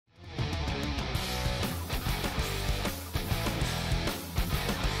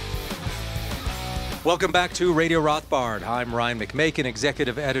Welcome back to Radio Rothbard. I'm Ryan McMakin,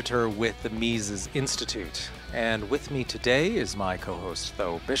 executive editor with the Mises Institute. And with me today is my co-host,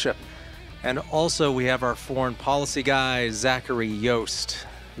 Tho Bishop. And also we have our foreign policy guy, Zachary Yost,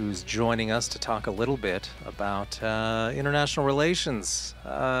 who's joining us to talk a little bit about international relations,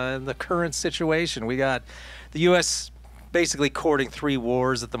 the current situation. We got the U.S. basically courting 3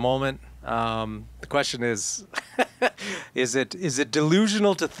 wars at the moment. The question is, is it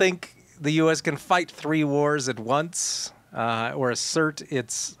delusional to think the U.S. can fight 3 wars at once, or assert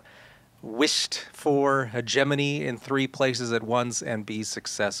its wished-for hegemony in 3 places at once and be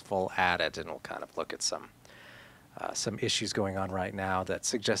successful at it? And we'll kind of look at some issues going on right now that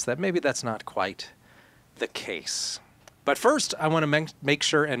suggest that maybe that's not quite the case. But first, I want to make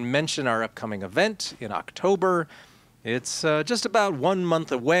sure and mention our upcoming event in October. It's just about 1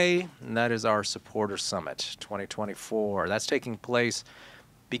 month away, and that is our Supporter Summit 2024. That's taking place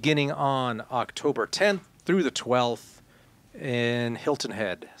beginning on October 10th through the 12th in Hilton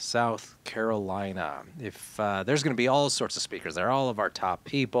Head, South Carolina. There's going to be all sorts of speakers there, all of our top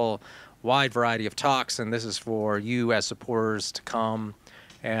people, wide variety of talks, and this is for you as supporters to come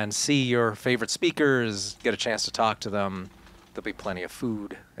and see your favorite speakers, get a chance to talk to them. There'll be plenty of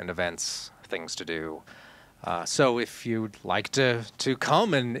food and events, things to do. So if you'd like to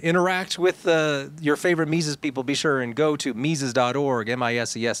come and interact with your favorite Mises people, be sure and go to Mises.org,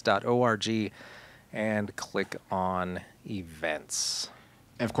 MISES.org, and click on events.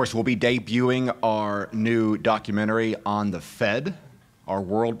 And of course, we'll be debuting our new documentary on the Fed, our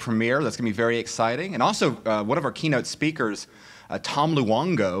world premiere. That's going to be very exciting. And also, one of our keynote speakers, Tom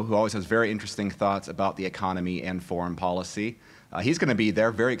Luongo, who always has very interesting thoughts about the economy and foreign policy. He's going to be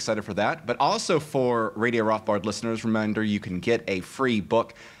there, very excited for that. But also for Radio Rothbard listeners, remember you can get a free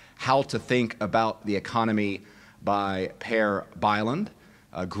book, How to Think About the Economy by Per Bylund.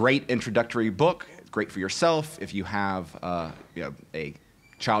 A great introductory book, great for yourself if you have a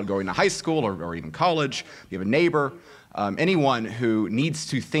child going to high school or even college, you have a neighbor, anyone who needs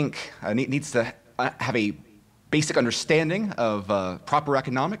to think, needs to have a basic understanding of proper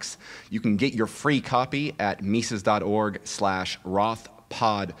economics. You can get your free copy at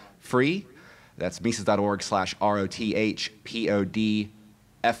Mises.org/RothPodFree. That's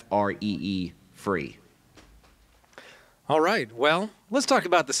Mises.org/RothPodFree free. All right. Well, let's talk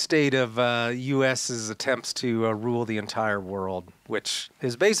about the state of U.S.'s attempts to rule the entire world, which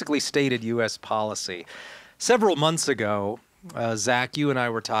is basically stated U.S. policy. Several months ago, Zach, you and I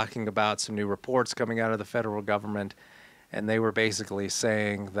were talking about some new reports coming out of the federal government, and they were basically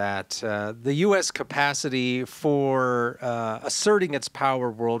saying that the U.S. capacity for asserting its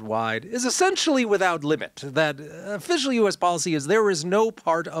power worldwide is essentially without limit. That official U.S. policy is there is no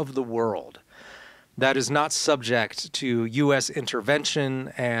part of the world that is not subject to U.S.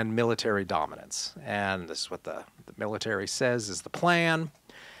 intervention and military dominance. And this is what the military says is the plan.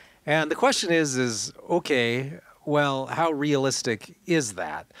 And the question is okay, well, how realistic is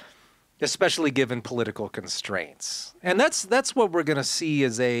that, especially given political constraints? And that's what we're going to see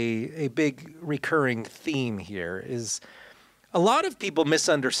as a big recurring theme here is a lot of people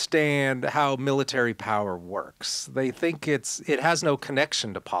misunderstand how military power works. They think it has no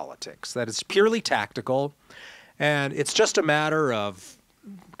connection to politics, that it's purely tactical, and it's just a matter of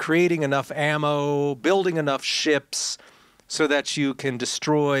creating enough ammo, building enough ships so that you can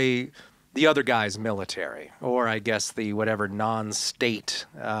destroy the other guy's military, or I guess the whatever non-state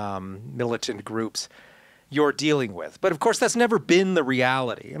militant groups you're dealing with. But of course, that's never been the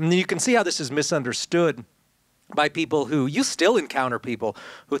reality. I mean, you can see how this is misunderstood by people you still encounter people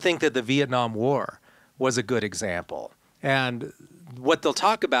who think that the Vietnam War was a good example. And what they'll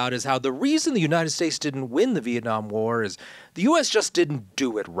talk about is how the reason the United States didn't win the Vietnam War is the U.S. just didn't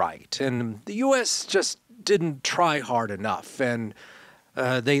do it right. And the U.S. just didn't try hard enough. And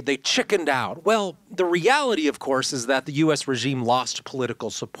they chickened out. Well, the reality, of course, is that the U.S. regime lost political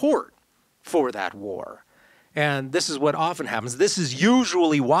support for that war. And this is what often happens. This is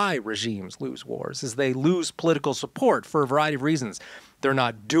usually why regimes lose wars, is they lose political support for a variety of reasons. They're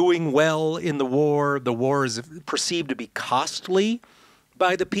not doing well in the war. The war is perceived to be costly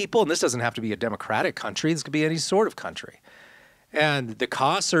by the people. And this doesn't have to be a democratic country. This could be any sort of country. And the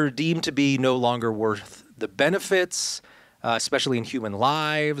costs are deemed to be no longer worth the benefits, especially in human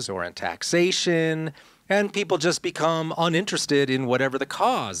lives or in taxation, and people just become uninterested in whatever the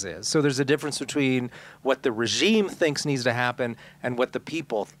cause is. So there's a difference between what the regime thinks needs to happen and what the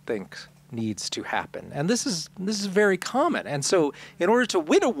people think needs to happen. And this is very common. And so in order to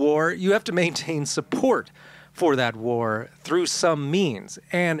win a war, you have to maintain support for that war through some means.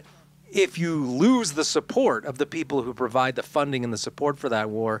 And if you lose the support of the people who provide the funding and the support for that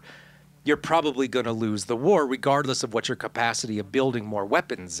war, you're probably going to lose the war, regardless of what your capacity of building more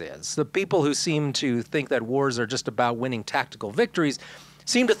weapons is. The people who seem to think that wars are just about winning tactical victories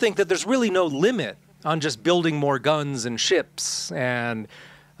seem to think that there's really no limit on just building more guns and ships and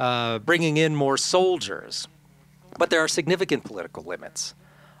bringing in more soldiers. But there are significant political limits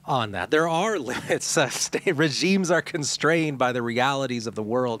on that. There are limits. Regimes are constrained by the realities of the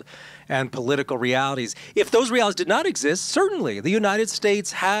world and political realities. If those realities did not exist, certainly the United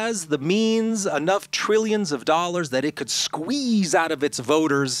States has the means, enough trillions of dollars that it could squeeze out of its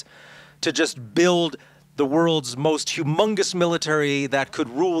voters to just build the world's most humongous military that could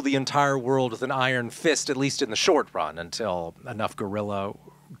rule the entire world with an iron fist, at least in the short run, until enough guerrilla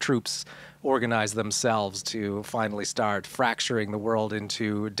troops organize themselves to finally start fracturing the world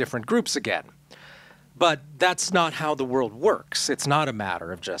into different groups again. But that's not how the world works. It's not a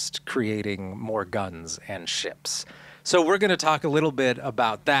matter of just creating more guns and ships. So we're going to talk a little bit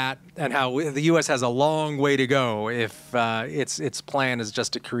about that and how the U.S. has a long way to go if its plan is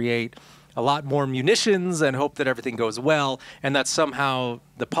just to create a lot more munitions and hope that everything goes well, and that somehow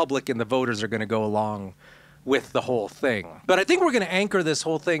the public and the voters are going to go along with the whole thing. But I think we're going to anchor this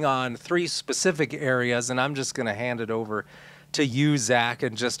whole thing on three specific areas, and I'm just going to hand it over to you, Zach,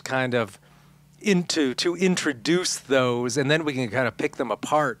 and just kind of to introduce those, and then we can kind of pick them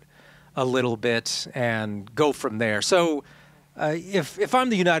apart a little bit and go from there. So if I'm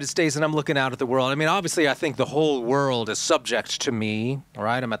the United States and I'm looking out at the world, I mean, obviously I think the whole world is subject to me, all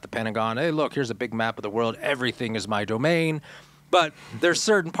right? I'm at the Pentagon. Hey, look, here's a big map of the world. Everything is my domain. But there's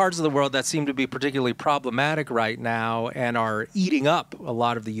certain parts of the world that seem to be particularly problematic right now and are eating up a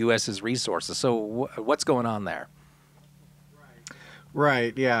lot of the U.S.'s resources. So what's going on there?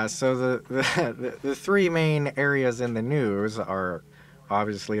 Right, yeah. So the three main areas in the news are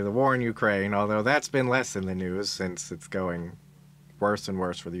obviously the war in Ukraine, although that's been less in the news since it's going worse and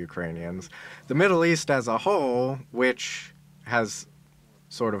worse for the Ukrainians. The Middle East as a whole, which has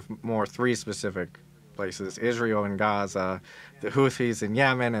sort of more three specific places: Israel and Gaza, the Houthis in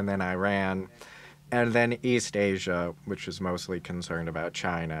Yemen, and then Iran, and then East Asia, which is mostly concerned about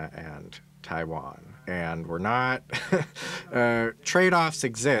China and Taiwan. And we're not, trade-offs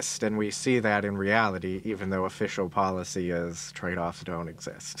exist, and we see that in reality, even though official policy is trade-offs don't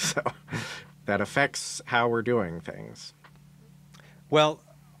exist. So that affects how we're doing things. Well,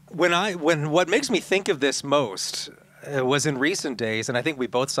 when what makes me think of this most was in recent days, and I think we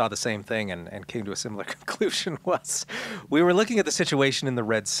both saw the same thing and came to a similar conclusion, was we were looking at the situation in the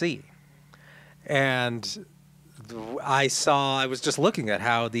Red Sea. And I was just looking at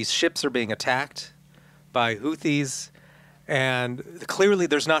how these ships are being attacked by Houthis, and clearly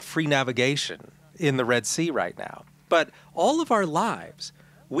there's not free navigation in the Red Sea right now. But all of our lives,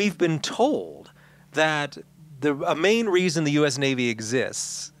 we've been told that a main reason the U.S. Navy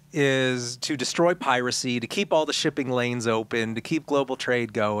exists is to destroy piracy, to keep all the shipping lanes open, to keep global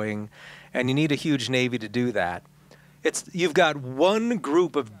trade going, and you need a huge Navy to do that. You've got one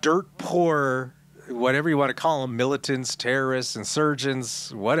group of dirt poor, whatever you want to call them, militants, terrorists,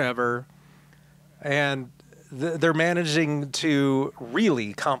 insurgents, whatever, and they're managing to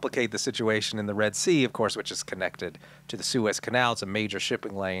really complicate the situation in the Red Sea, of course, which is connected to the Suez Canal. It's a major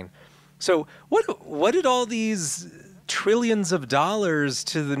shipping lane. So what did all these trillions of dollars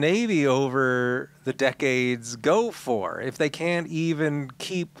to the Navy over the decades go for if they can't even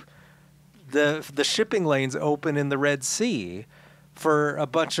keep the shipping lanes open in the Red Sea for a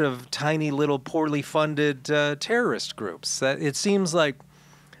bunch of tiny little poorly funded terrorist groups? That it seems like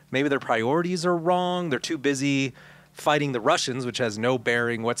maybe their priorities are wrong. They're too busy fighting the Russians, which has no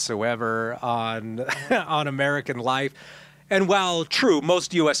bearing whatsoever on on American life. And while true,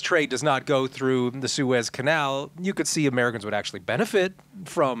 most U.S. trade does not go through the Suez Canal, you could see Americans would actually benefit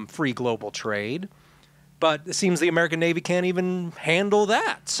from free global trade. But it seems the American Navy can't even handle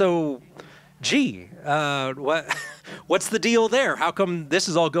that. So, gee, what's the deal there? How come this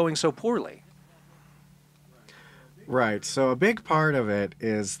is all going so poorly? Right. So a big part of it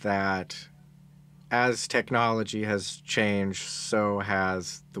is that as technology has changed, so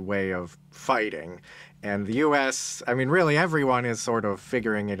has the way of fighting. And the U.S., I mean, really everyone is sort of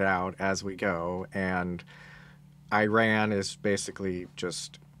figuring it out as we go. And Iran is basically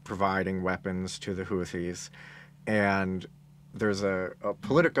just providing weapons to the Houthis. And there's a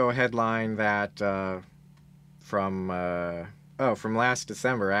Politico headline that from last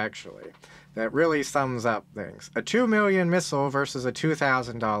December, actually, that really sums up things. A $2 million missile versus a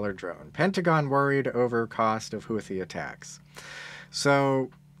 $2,000 drone. Pentagon worried over cost of Houthi attacks.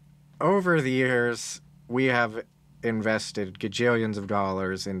 So over the years, we have invested gajillions of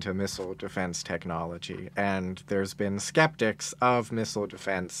dollars into missile defense technology, and there's been skeptics of missile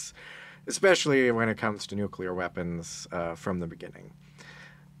defense especially when it comes to nuclear weapons from the beginning.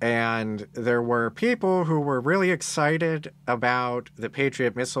 And there were people who were really excited about the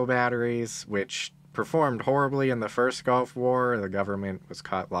Patriot missile batteries, which performed horribly in the first Gulf War. The government was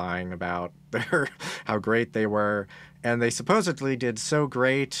caught lying about how great they were. And they supposedly did so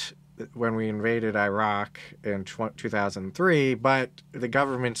great when we invaded Iraq in 2003, but the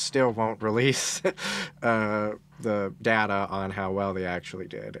government still won't release the data on how well they actually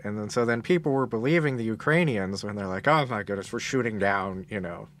did. And then people were believing the Ukrainians when they're like, oh my goodness, we're shooting down,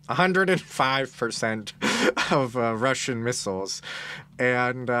 105% of Russian missiles.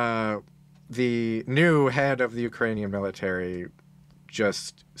 And the new head of the Ukrainian military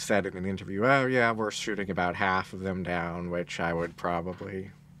just said in an interview, oh yeah, we're shooting about half of them down, which I would probably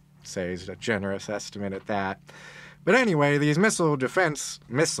say is a generous estimate at that. But anyway, these missile defense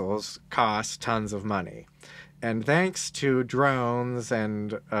missiles cost tons of money. And thanks to drones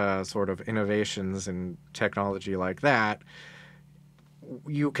and sort of innovations in technology like that,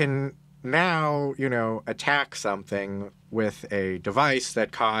 you can now, attack something with a device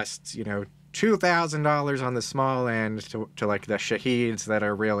that costs, $2,000 on the small end to like the Shaheeds that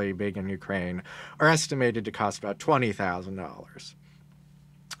are really big in Ukraine are estimated to cost about $20,000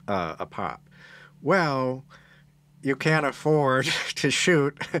 a pop. Well, you can't afford to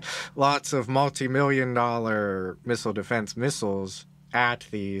shoot lots of multi-million-dollar missile defense missiles at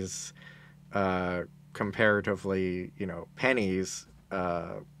these comparatively, pennies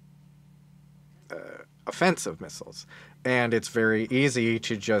offensive missiles. And it's very easy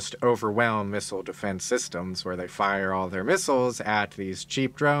to just overwhelm missile defense systems where they fire all their missiles at these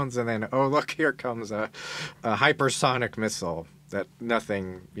cheap drones and then, oh, look, here comes a hypersonic missile that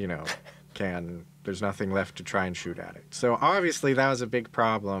nothing, there's nothing left to try and shoot at it. So obviously that was a big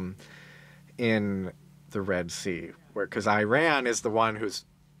problem in the Red Sea, because Iran is the one who's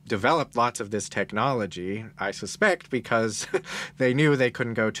developed lots of this technology, I suspect, because they knew they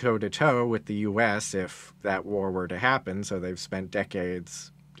couldn't go toe-to-toe with the U.S. if that war were to happen, so they've spent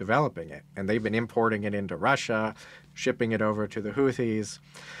decades developing it. And they've been importing it into Russia, shipping it over to the Houthis.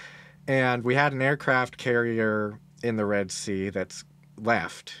 And we had an aircraft carrier in the Red Sea that's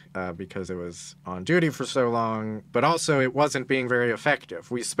left because it was on duty for so long, but also it wasn't being very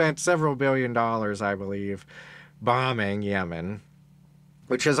effective. We spent several $billions, I believe, bombing Yemen,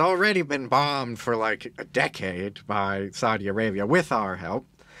 which has already been bombed for like a decade by Saudi Arabia with our help.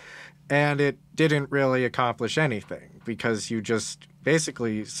 And it didn't really accomplish anything because you just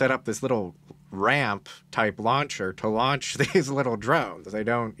basically set up this little ramp type launcher to launch these little drones. They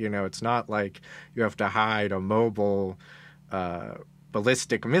don't, it's not like you have to hide a mobile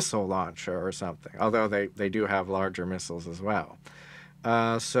ballistic missile launcher or something, although they do have larger missiles as well.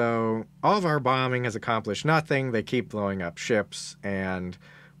 So all of our bombing has accomplished nothing. They keep blowing up ships, and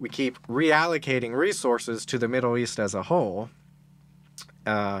we keep reallocating resources to the Middle East as a whole.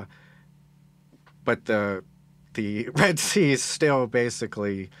 But the Red Sea is still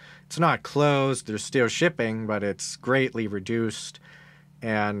basically, it's not closed. There's still shipping, but it's greatly reduced.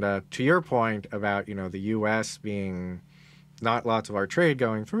 And to your point about, the U.S. being not lots of our trade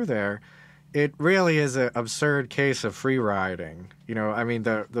going through there, it really is an absurd case of free riding.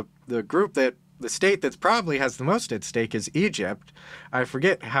 The group the state that probably has the most at stake is Egypt. I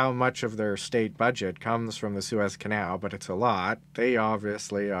forget how much of their state budget comes from the Suez Canal, but it's a lot. They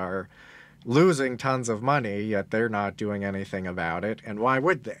obviously are losing tons of money, yet they're not doing anything about it. And why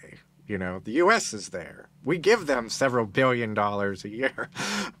would they? The U.S. is there. We give them several $1 billion a year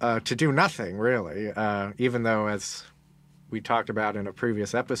to do nothing, really, even though, as we talked about in a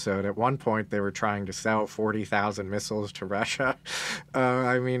previous episode, at one point they were trying to sell 40,000 missiles to Russia.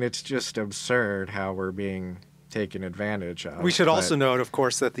 It's just absurd how we're being taken advantage of. We should also note, of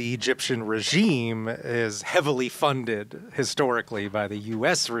course, that the Egyptian regime is heavily funded historically by the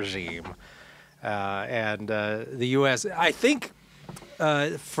U.S. regime. And the U.S., I think,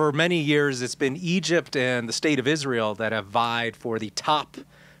 for many years it's been Egypt and the State of Israel that have vied for the top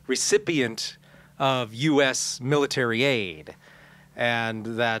recipient of U.S. military aid, and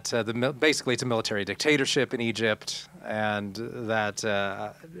that basically it's a military dictatorship in Egypt, and that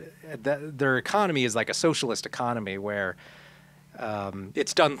their economy is like a socialist economy where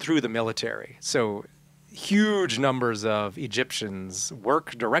it's done through the military. So huge numbers of Egyptians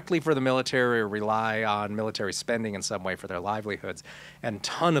work directly for the military or rely on military spending in some way for their livelihoods, and a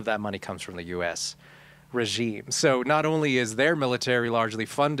ton of that money comes from the U.S. regime. So not only is their military largely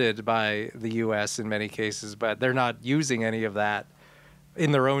funded by the U.S. in many cases, but they're not using any of that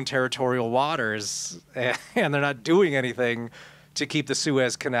in their own territorial waters, and they're not doing anything to keep the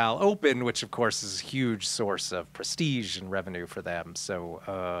Suez Canal open, which of course is a huge source of prestige and revenue for them. So,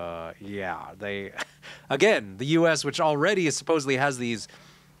 again, the U.S., which already supposedly has these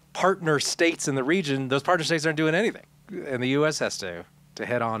partner states in the region, those partner states aren't doing anything. And the U.S. has to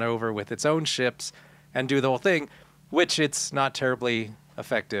head on over with its own ships and do the whole thing, which it's not terribly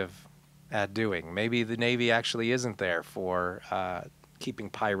effective at doing. Maybe the Navy actually isn't there for keeping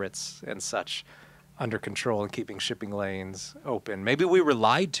pirates and such under control and keeping shipping lanes open. Maybe we were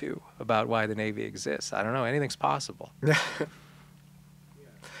lied to about why the Navy exists. I don't know. Anything's possible.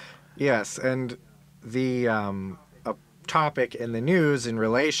 Yes, and the a topic in the news in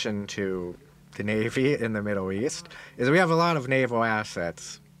relation to the Navy in the Middle East is we have a lot of naval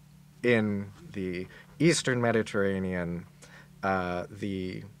assets in the Eastern Mediterranean,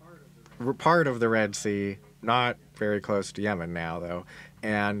 the part of the Red Sea, not very close to Yemen now, though,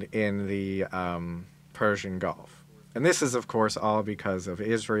 and in the Persian Gulf. And this is, of course, all because of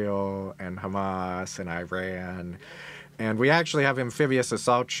Israel and Hamas and Iran. And we actually have amphibious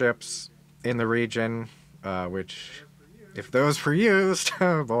assault ships in the region, which, if those were used,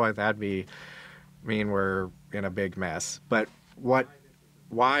 oh boy, that'd mean we're in a big mess. But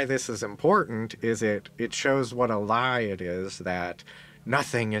why this is important is it shows what a lie it is that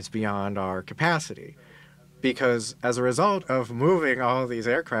nothing is beyond our capacity. Because as a result of moving all these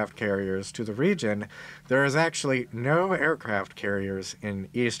aircraft carriers to the region, there is actually no aircraft carriers in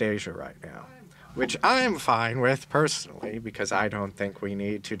East Asia right now, which I'm fine with personally, because I don't think we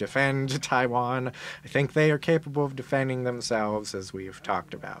need to defend Taiwan. I think they are capable of defending themselves, as we've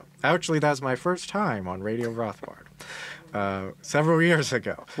talked about. Actually, that's my first time on Radio Rothbard. Several years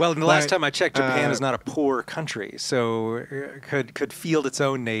ago. Well, the last time I checked, Japan is not a poor country, so could field its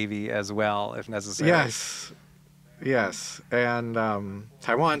own navy as well if necessary. Yes, and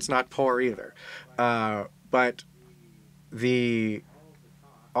Taiwan's not poor either. But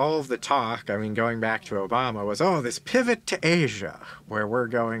all of the talk, I mean, going back to Obama, was, this pivot to Asia, where we're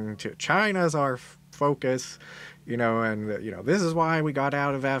going to, China's our focus, and this is why we got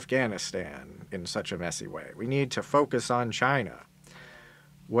out of Afghanistan in such a messy way. We need to focus on China.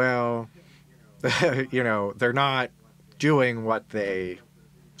 Well, they're not doing what they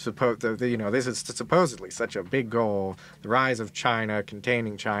suppose. This is supposedly such a big goal. The rise of China,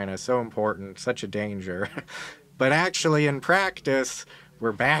 containing China, so important, such a danger. But actually, in practice,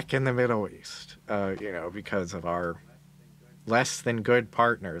 we're back in the Middle East, because of our less than good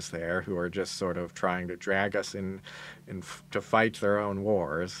partners there who are just sort of trying to drag us in to fight their own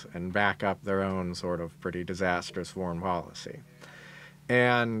wars and back up their own sort of pretty disastrous foreign policy.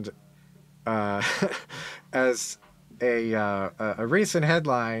 And as a recent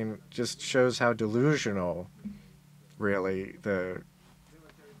headline just shows how delusional, really, the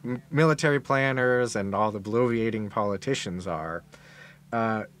military planners and all the bloviating politicians are.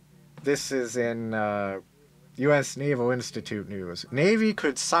 This is in U.S. Naval Institute news. Navy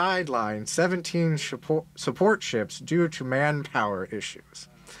could sideline 17 support ships due to manpower issues.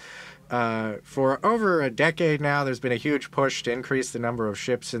 For over a decade now, there's been a huge push to increase the number of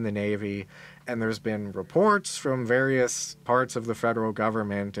ships in the Navy, and there's been reports from various parts of the federal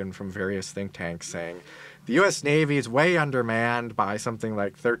government and from various think tanks saying the U.S. Navy is way undermanned by something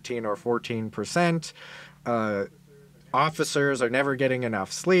like 13 or 14%. Officers are never getting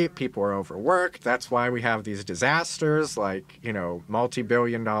enough sleep. People are overworked. That's why we have these disasters like,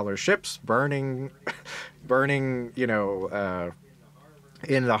 multi-billion-dollar ships burning, in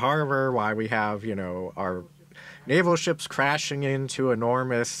the harbor. Why we have, our naval ships crashing into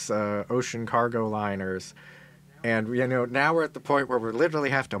enormous ocean cargo liners. And, now we're at the point where we literally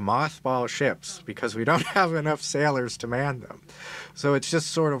have to mothball ships because we don't have enough sailors to man them. So it's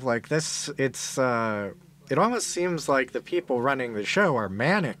just sort of like this. It almost seems like the people running the show are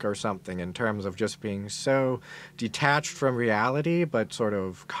manic or something in terms of just being so detached from reality, but sort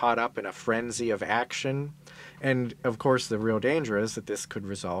of caught up in a frenzy of action. And, of course, the real danger is that this could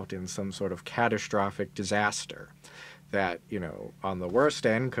result in some sort of catastrophic disaster that, on the worst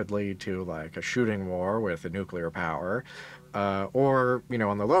end could lead to, like, a shooting war with a nuclear power, or,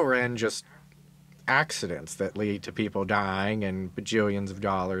 on the lower end, just accidents that lead to people dying and bajillions of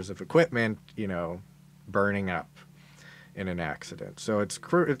dollars of equipment, burning up in an accident. So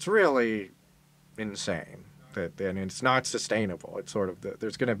it's really insane, and it's not sustainable. It's sort of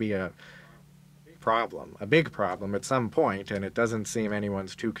there's going to be a big problem at some point, and it doesn't seem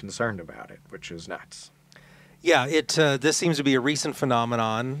anyone's too concerned about it, which is nuts. Yeah, this seems to be a recent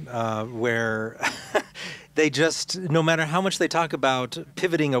phenomenon where they just, no matter how much they talk about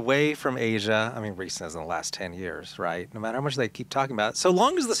pivoting away from Asia, I mean, recent as in the last 10 years, right? No matter how much they keep talking about it, so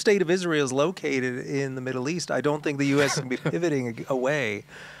long as the state of Israel is located in the Middle East, I don't think the U.S. can be pivoting away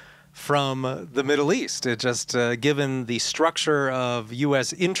from the Middle East. It just, given the structure of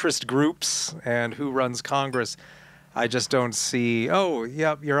U.S. interest groups and who runs Congress, I just don't see, oh,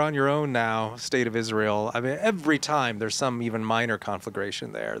 yep, you're on your own now, State of Israel. I mean, every time there's some even minor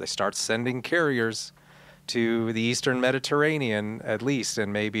conflagration there, they start sending carriers to the Eastern Mediterranean, at least,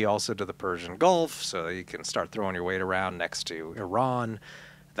 and maybe also to the Persian Gulf, so that you can start throwing your weight around next to Iran,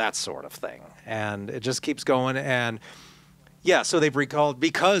 that sort of thing. And it just keeps going. And yeah, so they've recalled,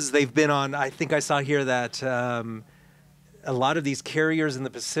 because they've been on, I think I saw here that a lot of these carriers in the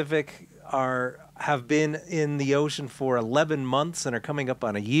Pacific have been in the ocean for 11 months and are coming up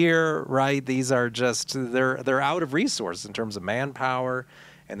on a year, right? These are just, they're out of resources in terms of manpower,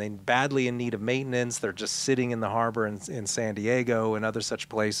 and they're badly in need of maintenance. They're just sitting in the harbor in San Diego and other such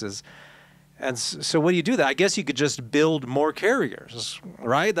places. And so what do you do that? I guess you could just build more carriers,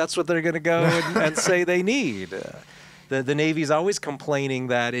 right? That's what they're going to go and say they need. The Navy's always complaining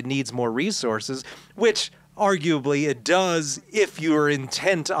that it needs more resources, which arguably it does if you're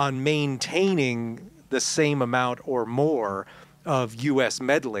intent on maintaining the same amount or more of U.S.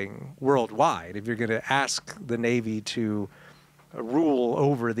 meddling worldwide. If you're going to ask the Navy to rule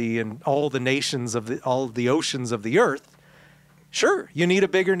over all the nations of all the oceans of the earth, sure, you need a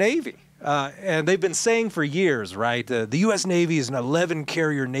bigger Navy. And they've been saying for years, right, the U.S. Navy is an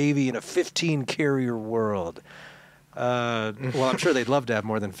 11-carrier Navy in a 15-carrier world. Well, I'm sure they'd love to have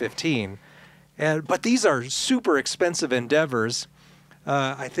more than 15. But these are super expensive endeavors.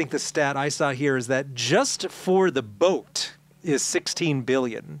 I think the stat I saw here is that just for the boat is $16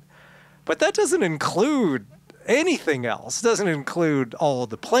 billion. But that doesn't include anything else. It doesn't include all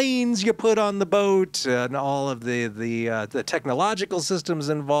the planes you put on the boat and all of the technological systems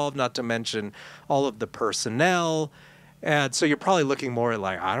involved, not to mention all of the personnel. And so you're probably looking more at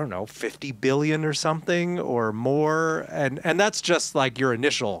like, I don't know, 50 billion or something or more. And that's just like your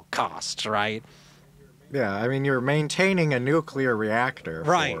initial costs, right? Yeah, I mean, you're maintaining a nuclear reactor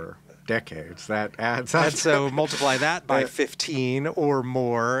for decades. That adds up. And so multiply that by 15 or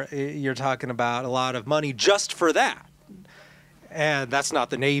more, you're talking about a lot of money just for that. And that's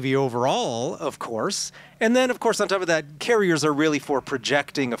not the Navy overall, of course. And then, of course, on top of that, carriers are really for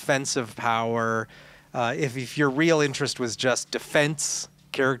projecting offensive power. If your real interest was just defense,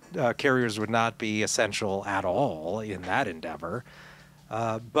 carriers would not be essential at all in that endeavor.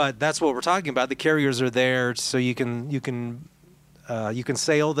 But that's what we're talking about. The carriers are there so you can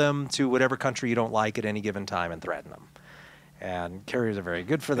sail them to whatever country you don't like at any given time and threaten them. And carriers are very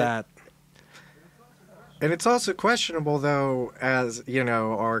good for that. And it's also questionable, though, as, you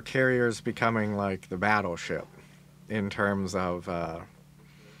know, are carriers becoming like the battleship in terms of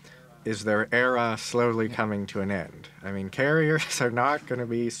is their era slowly coming to an end? I mean, carriers are not going to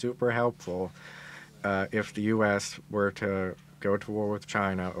be super helpful if the U.S. were to go to war with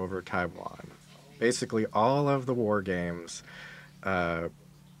China over Taiwan. Basically, all of the war games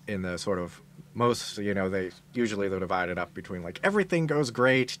in the sort of most, you know, they're divided up between like everything goes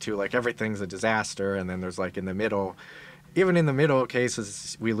great to like everything's a disaster, and then there's like in the middle, even in the middle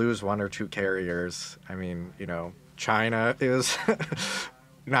cases, we lose one or two carriers. I mean, you know, China is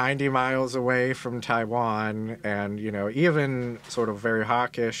 90 miles away from Taiwan, and, you know, even sort of very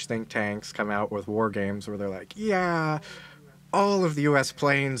hawkish think tanks come out with war games where they're like, yeah, all of the U.S.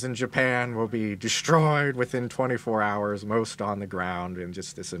 planes in Japan will be destroyed within 24 hours, most on the ground, in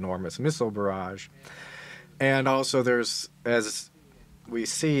just this enormous missile barrage. And also there's, as we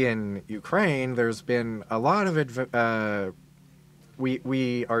see in Ukraine, there's been a lot of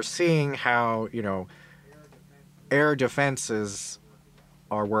we are seeing how, you know, air defenses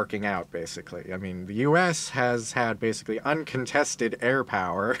are working out, basically. I mean, the U.S. has had basically uncontested air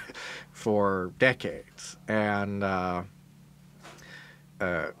power for decades. And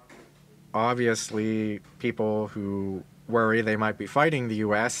obviously, people who worry they might be fighting the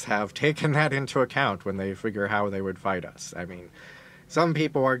U.S. have taken that into account when they figure how they would fight us. I mean, some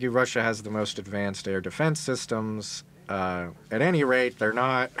people argue Russia has the most advanced air defense systems. At any rate, they're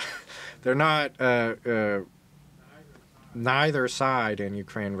not neither side in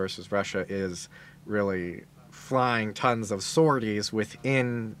Ukraine versus Russia is really flying tons of sorties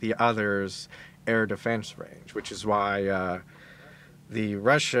within the other's air defense range, which is why the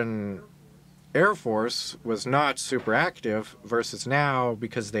Russian Air Force was not super active versus now,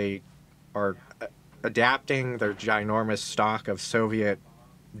 because they are adapting their ginormous stock of Soviet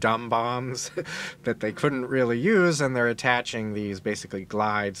dumb bombs that they couldn't really use, and they're attaching these basically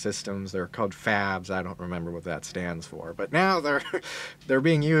glide systems. They're called fabs. I don't remember what that stands for, but now they're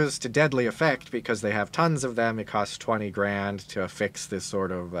being used to deadly effect because they have tons of them. It costs 20 grand to fix this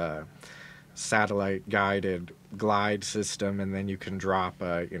sort of satellite guided glide system, and then you can drop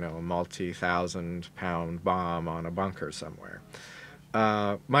a multi-thousand-pound bomb on a bunker somewhere.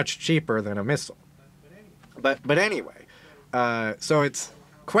 Much cheaper than a missile. But anyway, so it's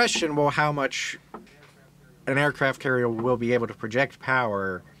questionable how much an aircraft carrier will be able to project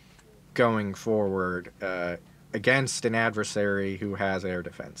power going forward against an adversary who has air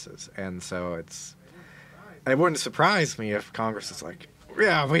defenses. And so it wouldn't surprise me if Congress is like,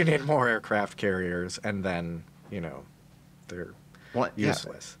 yeah, we need more aircraft carriers, and then, they're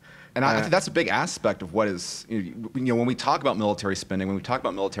useless. Yeah. And I think that's a big aspect of what is, when we talk about military spending, when we talk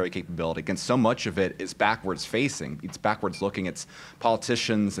about military capability, again, so much of it is backwards facing. It's backwards looking. It's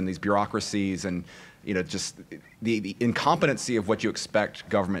politicians and these bureaucracies and, just the incompetency of what you expect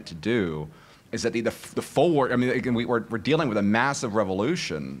government to do is that the forward, again, we're dealing with a massive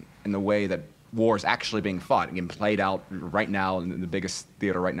revolution in the way that war is actually being fought. Again, played out right now in the biggest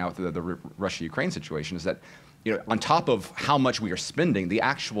theater right now with the Russia-Ukraine situation is that, on top of how much we are spending, the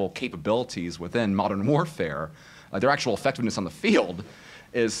actual capabilities within modern warfare, their actual effectiveness on the field,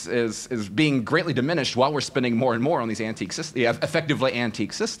 is being greatly diminished while we're spending more and more on these effectively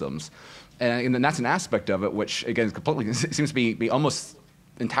antique systems, and then that's an aspect of it which again completely seems to be almost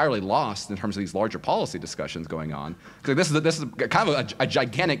entirely lost in terms of these larger policy discussions going on. Because this is kind of a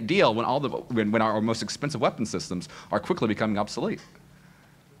gigantic deal when our most expensive weapon systems are quickly becoming obsolete.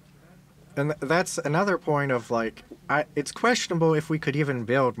 And that's another point of it's questionable if we could even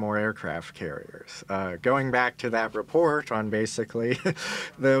build more aircraft carriers. Going back to that report on basically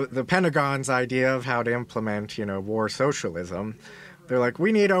the Pentagon's idea of how to implement, war socialism, they're like,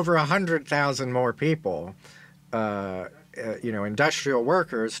 we need over 100,000 more people, industrial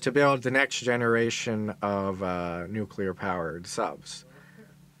workers to build the next generation of nuclear-powered subs.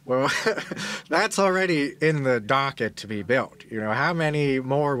 Well, that's already in the docket to be built. How many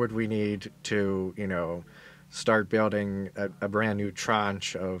more would we need to, start building a brand new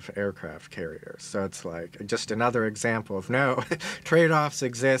tranche of aircraft carriers? So it's just another example of no, trade-offs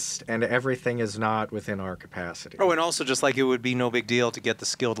exist and everything is not within our capacity. Oh, and also just like it would be no big deal to get the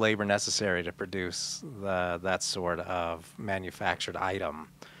skilled labor necessary to produce that sort of manufactured item.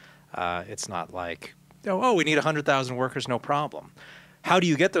 It's not like, we need 100,000 workers, no problem. How do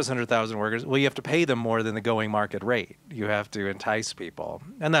you get those 100,000 workers? Well, you have to pay them more than the going market rate. You have to entice people.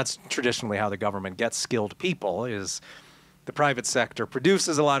 And that's traditionally how the government gets skilled people, is the private sector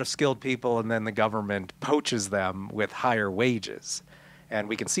produces a lot of skilled people and then the government poaches them with higher wages. And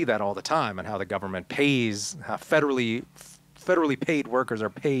we can see that all the time and how the government pays, how federally paid workers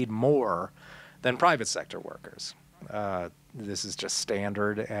are paid more than private sector workers. This is just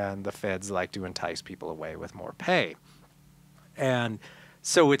standard, and the feds like to entice people away with more pay. And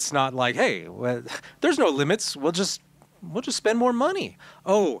so it's not like, hey, there's no limits. We'll just spend more money.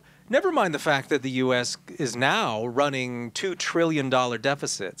 Oh, never mind the fact that the U.S. is now running $2 trillion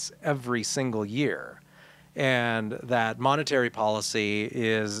deficits every single year, and that monetary policy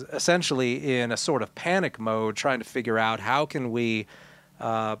is essentially in a sort of panic mode, trying to figure out how can we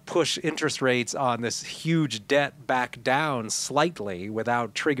push interest rates on this huge debt back down slightly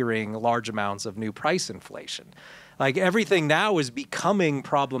without triggering large amounts of new price inflation. Everything now is becoming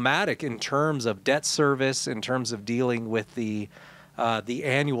problematic in terms of debt service, in terms of dealing with the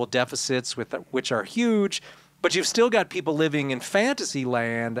annual deficits, which are huge. But you've still got people living in fantasy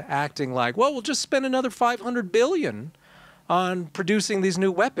land acting like, well, we'll just spend another $500 billion on producing these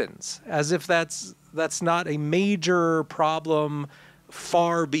new weapons, as if that's not a major problem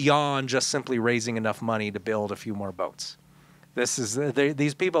far beyond just simply raising enough money to build a few more boats.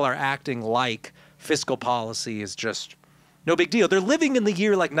 These people are acting like fiscal policy is just no big deal. They're living in the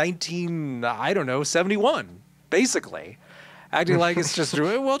year 71, basically, acting like it's just,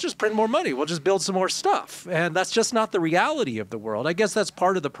 we'll just print more money. We'll just build some more stuff. And that's just not the reality of the world. I guess that's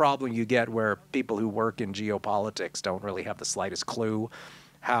part of the problem you get where people who work in geopolitics don't really have the slightest clue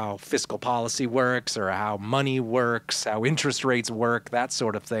how fiscal policy works or how money works, how interest rates work, that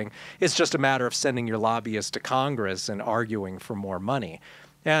sort of thing. It's just a matter of sending your lobbyists to Congress and arguing for more money.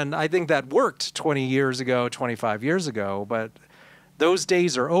 And I think that worked 20 years ago, 25 years ago, but those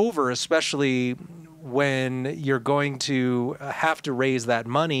days are over, especially when you're going to have to raise that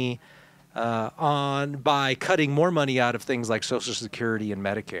money by cutting more money out of things like Social Security and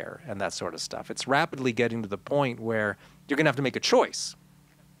Medicare and that sort of stuff. It's rapidly getting to the point where you're going to have to make a choice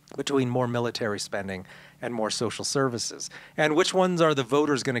between more military spending and more social services. And which ones are the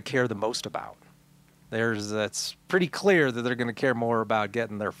voters going to care the most about? It's pretty clear that they're going to care more about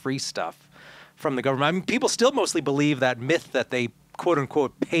getting their free stuff from the government. I mean, people still mostly believe that myth that they, quote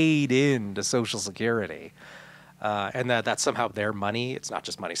unquote, paid into Social Security, and that's somehow their money. It's not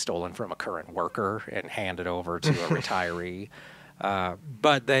just money stolen from a current worker and handed over to a retiree.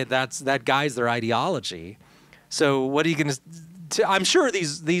 But that guides their ideology. So what are you going to... I'm sure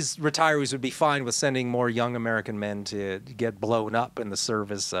these retirees would be fine with sending more young American men to get blown up in the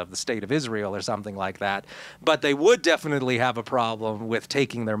service of the state of Israel or something like that. But they would definitely have a problem with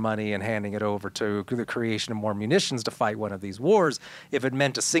taking their money and handing it over to the creation of more munitions to fight one of these wars if it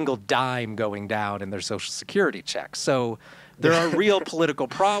meant a single dime going down in their Social Security checks. So there are real political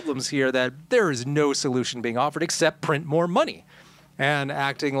problems here that there is no solution being offered except print more money and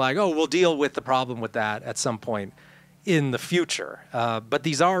acting like, oh, we'll deal with the problem with that at some point in the future. But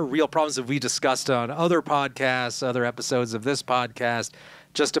these are real problems that we discussed on other podcasts, other episodes of this podcast,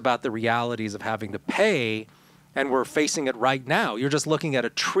 just about the realities of having to pay, and we're facing it right now. You're just looking at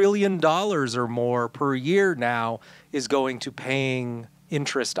 $1 trillion or more per year now is going to paying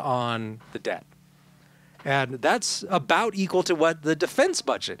interest on the debt. And that's about equal to what the defense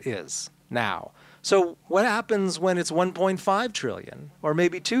budget is now. So what happens when it's 1.5 trillion or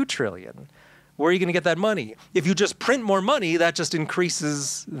maybe 2 trillion? Where are you going to get that money? If you just print more money, that just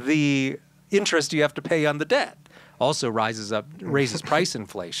increases the interest you have to pay on the debt. Also raises price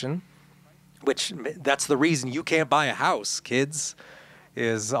inflation, which that's the reason you can't buy a house, kids,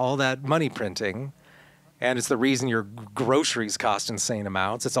 is all that money printing. And it's the reason your groceries cost insane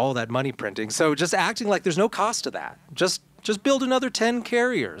amounts. It's all that money printing. So just acting like there's no cost to that. Just build another 10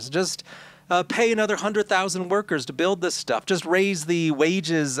 carriers. Just pay another 100,000 workers to build this stuff. Just raise the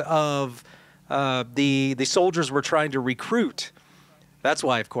wages of the soldiers we're trying to recruit. That's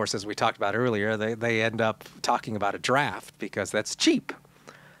why, of course, as we talked about earlier, they end up talking about a draft because that's cheap.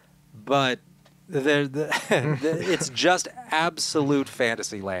 But it's just absolute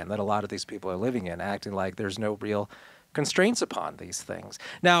fantasy land that a lot of these people are living in, acting like there's no real constraints upon these things.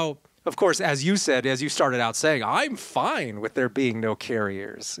 Now, of course, as you said, as you started out saying, I'm fine with there being no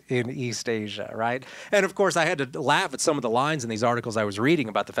carriers in East Asia, right? And of course, I had to laugh at some of the lines in these articles I was reading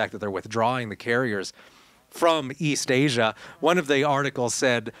about the fact that they're withdrawing the carriers from East Asia. One of the articles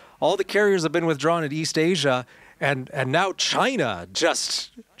said, all the carriers have been withdrawn in East Asia, and now China just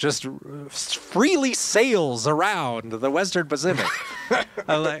freely sails around the Western Pacific.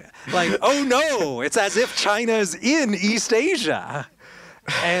 like, oh no, it's as if China is in East Asia.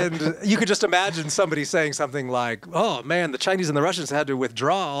 And you could just imagine somebody saying something like, oh, man, the Chinese and the Russians had to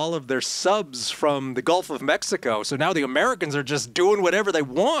withdraw all of their subs from the Gulf of Mexico. So now the Americans are just doing whatever they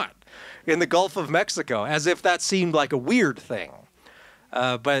want in the Gulf of Mexico, as if that seemed like a weird thing.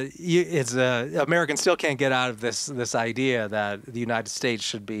 But Americans still can't get out of this idea that the United States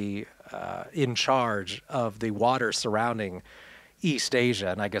should be in charge of the water surrounding East Asia.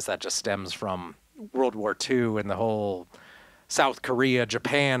 And I guess that just stems from World War II and the whole South Korea,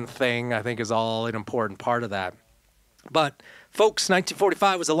 Japan thing, I think, is all an important part of that. But, folks,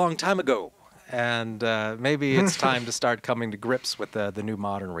 1945 was a long time ago, and maybe it's time to start coming to grips with the new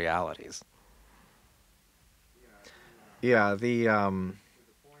modern realities. Yeah,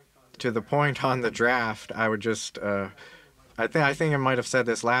 to the point on the draft, I would just, I think I might have said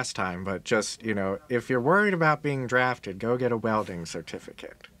this last time, but just, if you're worried about being drafted, go get a welding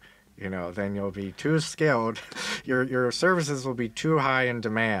certificate. Then you'll be too skilled. Your services will be too high in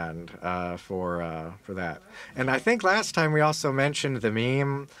demand for that. And I think last time we also mentioned the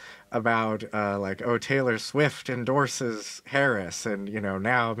meme about Taylor Swift endorses Harris, and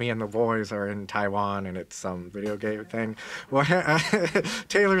now me and the boys are in Taiwan and it's some video game thing. Well,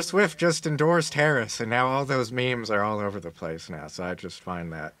 Taylor Swift just endorsed Harris, and now all those memes are all over the place now. So I just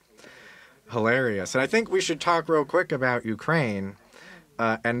find that hilarious. And I think we should talk real quick about Ukraine.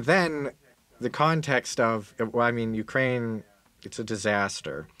 And then the context of, Ukraine, it's a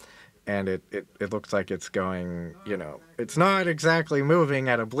disaster. And it looks like it's going, it's not exactly moving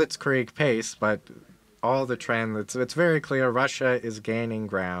at a blitzkrieg pace, but all the trend, it's very clear Russia is gaining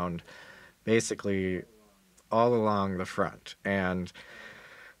ground basically all along the front. And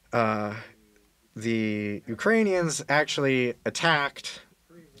the Ukrainians actually attacked,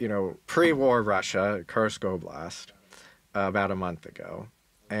 pre-war Russia, Kursk Oblast, about a month ago.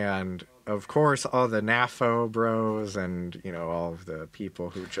 And of course, all the NAFO bros and, all of the people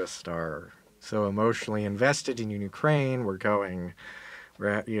who just are so emotionally invested in Ukraine were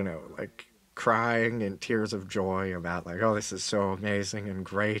crying in tears of joy about oh, this is so amazing and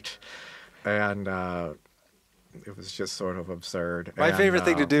great. And it was just sort of absurd. My favorite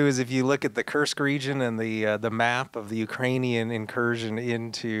thing to do is if you look at the Kursk region and the map of the Ukrainian incursion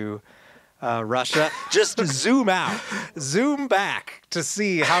into Russia, just zoom out, zoom back to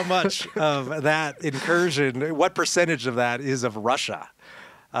see how much of that incursion, what percentage of that is of Russia,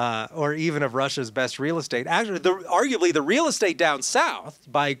 or even of Russia's best real estate. Actually, arguably the real estate down south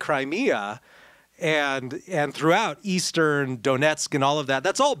by Crimea and throughout eastern Donetsk and all of that,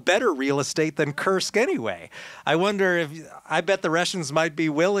 that's all better real estate than Kursk anyway. I wonder I bet the Russians might be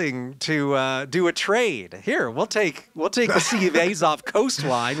willing to do a trade. Here, we'll take the Sea of Azov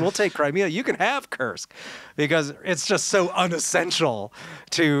coastline. We'll take Crimea. You can have Kursk, because it's just so unessential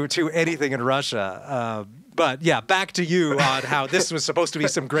to anything in Russia. But yeah, back to you on how this was supposed to be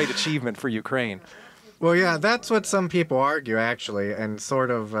some great achievement for Ukraine. Well, yeah, that's what some people argue, actually, and sort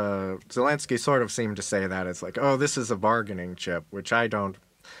of Zelensky sort of seemed to say that it's like, oh, this is a bargaining chip, which I don't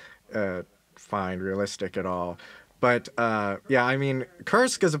find realistic at all. But yeah, I mean,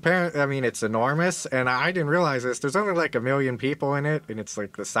 Kursk is it's enormous, and I didn't realize this. There's only like 1 million people in it, and it's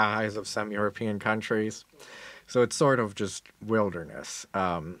like the size of some European countries, so it's sort of just wilderness.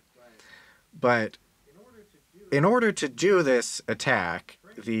 But in order to do this attack,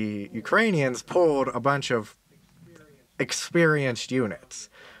 the Ukrainians pulled a bunch of experienced units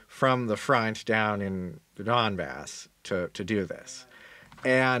from the front down in the Donbass to do this.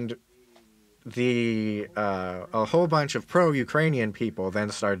 And a whole bunch of pro-Ukrainian people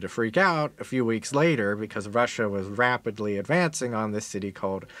then started to freak out a few weeks later because Russia was rapidly advancing on this city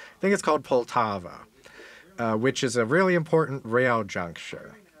called Poltava, which is a really important rail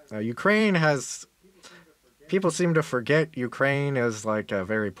juncture. Ukraine has... People seem to forget Ukraine is like a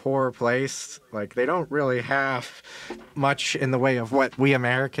very poor place. Like, they don't really have much in the way of what we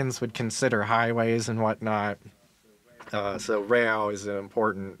Americans would consider highways and whatnot. So rail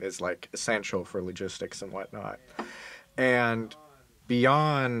is like essential for logistics and whatnot. And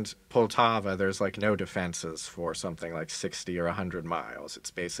beyond Poltava, there's like no defenses for something like 60 or 100 miles.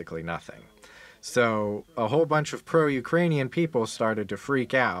 It's basically nothing. So a whole bunch of pro-Ukrainian people started to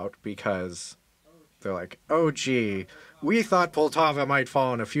freak out because they're like, oh, gee, we thought Poltava might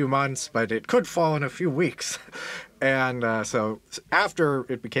fall in a few months, but it could fall in a few weeks. And so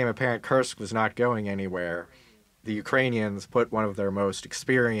after it became apparent Kursk was not going anywhere, the Ukrainians put one of their most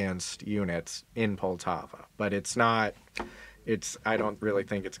experienced units in Poltava. But I don't really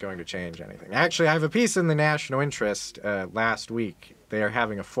think it's going to change anything. Actually, I have a piece in the National Interest last week. They are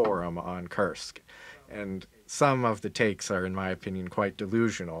having a forum on Kursk. And some of the takes are, in my opinion, quite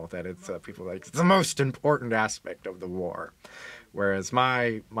delusional, that it's people like, it's the most important aspect of the war. Whereas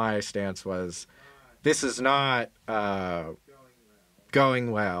my stance was, this is not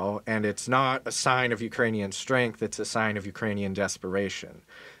going well, and it's not a sign of Ukrainian strength, it's a sign of Ukrainian desperation.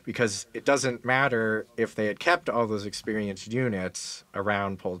 Because it doesn't matter if they had kept all those experienced units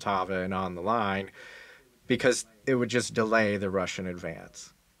around Poltava and on the line, because it would just delay the Russian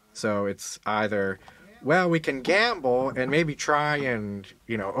advance. So it's either, well, we can gamble and maybe try and,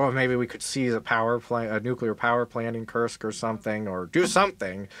 maybe we could seize a nuclear power plant in Kursk or something, or do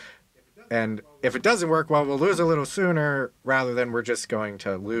something. And if it doesn't work, well, we'll lose a little sooner rather than we're just going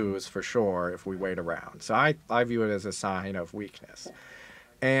to lose for sure if we wait around. So I view it as a sign of weakness.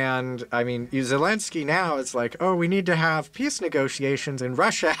 And, I mean, Zelensky now is like, oh, we need to have peace negotiations and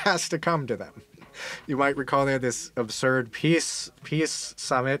Russia has to come to them. You might recall they had this absurd peace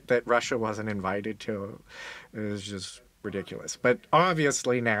summit that Russia wasn't invited to. It was just ridiculous. But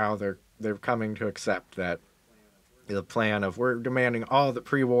obviously now they're coming to accept that the plan of we're demanding all the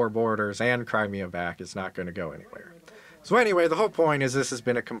pre-war borders and Crimea back is not going to go anywhere. So anyway, the whole point is this has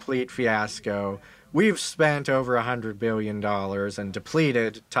been a complete fiasco. We've spent over $100 billion and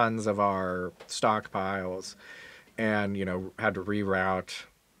depleted tons of our stockpiles and, had to reroute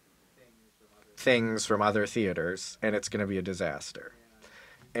things from other theaters, and it's going to be a disaster.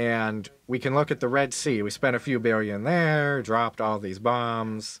 And we can look at the Red Sea. We spent a few billion there, dropped all these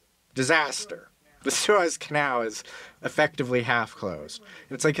bombs. Disaster. The Suez Canal is effectively half closed.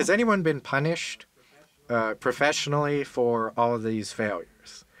 And it's like, has anyone been punished professionally for all of these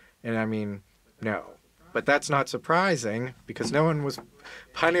failures? And I mean, no. But that's not surprising, because no one was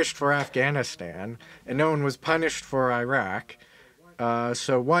punished for Afghanistan, and no one was punished for Iraq.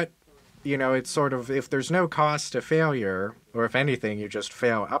 So what, it's sort of, if there's no cost to failure, or if anything, you just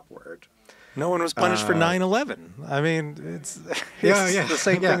fail upward. No one was punished for 9/11. I mean, it's the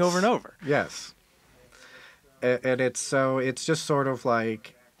same thing over and over. Yes. And it's just sort of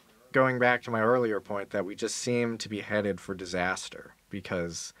like going back to my earlier point that we just seem to be headed for disaster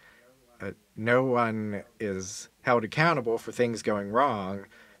because no one is held accountable for things going wrong,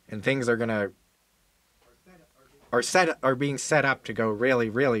 and things are going to are being set up to go really,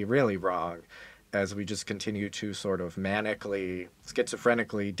 really, really wrong as we just continue to sort of manically,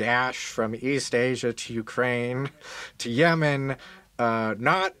 schizophrenically dash from East Asia to Ukraine to Yemen,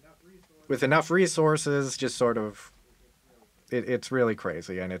 not with enough resources, just sort of, it's really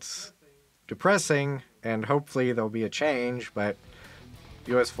crazy, and it's depressing, and hopefully there'll be a change, but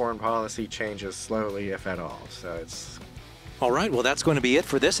U.S. foreign policy changes slowly, if at all, so it's... All right, well, that's going to be it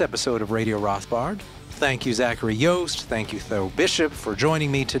for this episode of Radio Rothbard. Thank you, Zachary Yost. Thank you, Tho Bishop, for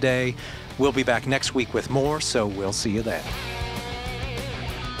joining me today. We'll be back next week with more, so we'll see you then.